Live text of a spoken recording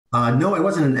No, I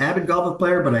wasn't an avid golf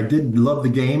player, but I did love the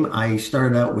game. I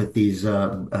started out with these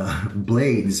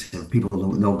blades. If people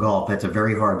don't know golf, that's a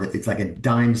very hard, it's like a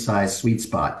dime-sized sweet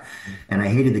spot. And I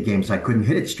hated the game, so I couldn't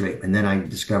hit it straight. And then I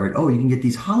discovered, oh, you can get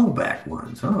these hollow back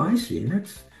ones. Oh, I see.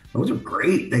 Those are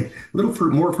great. They a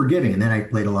little more forgiving. And then I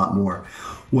played a lot more.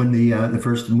 When the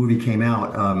first movie came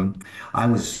out, I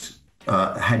was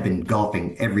had been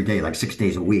golfing every day, like 6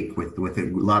 days a week, with a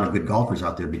lot of good golfers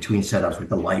out there between setups with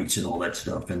the lights and all that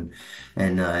stuff. And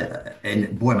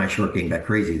boy, my short game got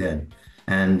crazy then.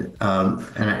 And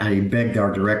I begged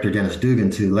our director Dennis Dugan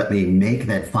to let me make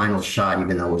that final shot,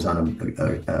 even though it was on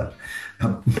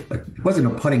it wasn't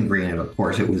a putting green, of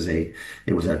course. It was a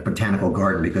botanical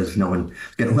garden because no one's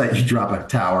going to let you drop a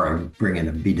tower and bring in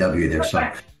a BW there. So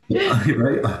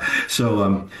right.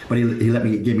 So, but he let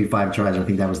me give me 5 tries. I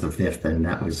think that was the fifth, and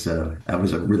that was a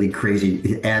really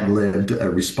crazy ad-libbed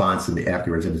response in the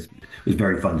afterwards, and it was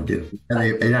very fun to do.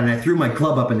 And I threw my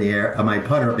club up in the air, my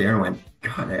putter up in the air, and went,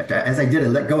 God. As I did it,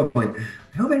 let go, and went,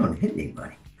 I hope I don't hit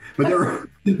anybody. But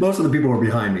most of the people were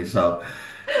behind me, so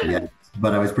yeah.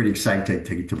 But I was pretty excited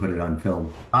to put it on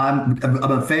film. I'm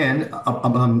a fan.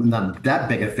 I'm not that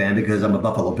big a fan because I'm a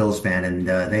Buffalo Bills fan, and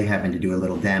they happen to do a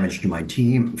little damage to my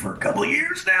team for a couple of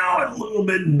years now. A little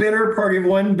bit bitter, party of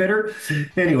one, bitter.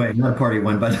 Anyway, not party of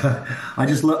one, but I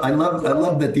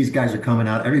love that these guys are coming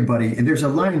out. Everybody, and there's a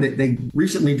line that they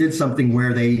recently did something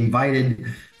where they invited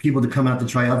people to come out to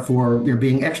try out for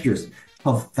being extras.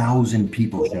 12,000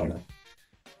 people showed up.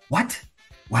 What?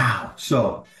 Wow.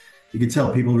 So you can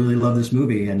tell people really love this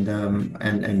movie, and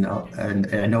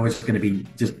I know it's going to be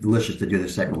just delicious to do the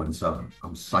second one. So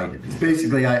I'm excited.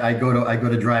 Basically, I go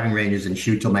to driving ranges and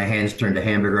shoot till my hands turn to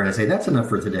hamburger, and I say that's enough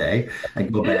for today. I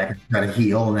go back and try to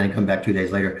heal, and then I come back 2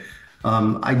 days later.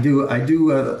 I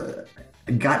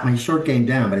got my short game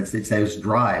down, but it's those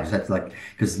drives. That's like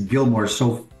because Gilmore is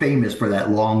so famous for that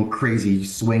long, crazy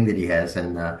swing that he has,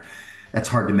 and that's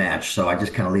hard to match. So I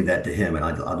just kind of leave that to him, and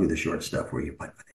I'll do the short stuff where you putt.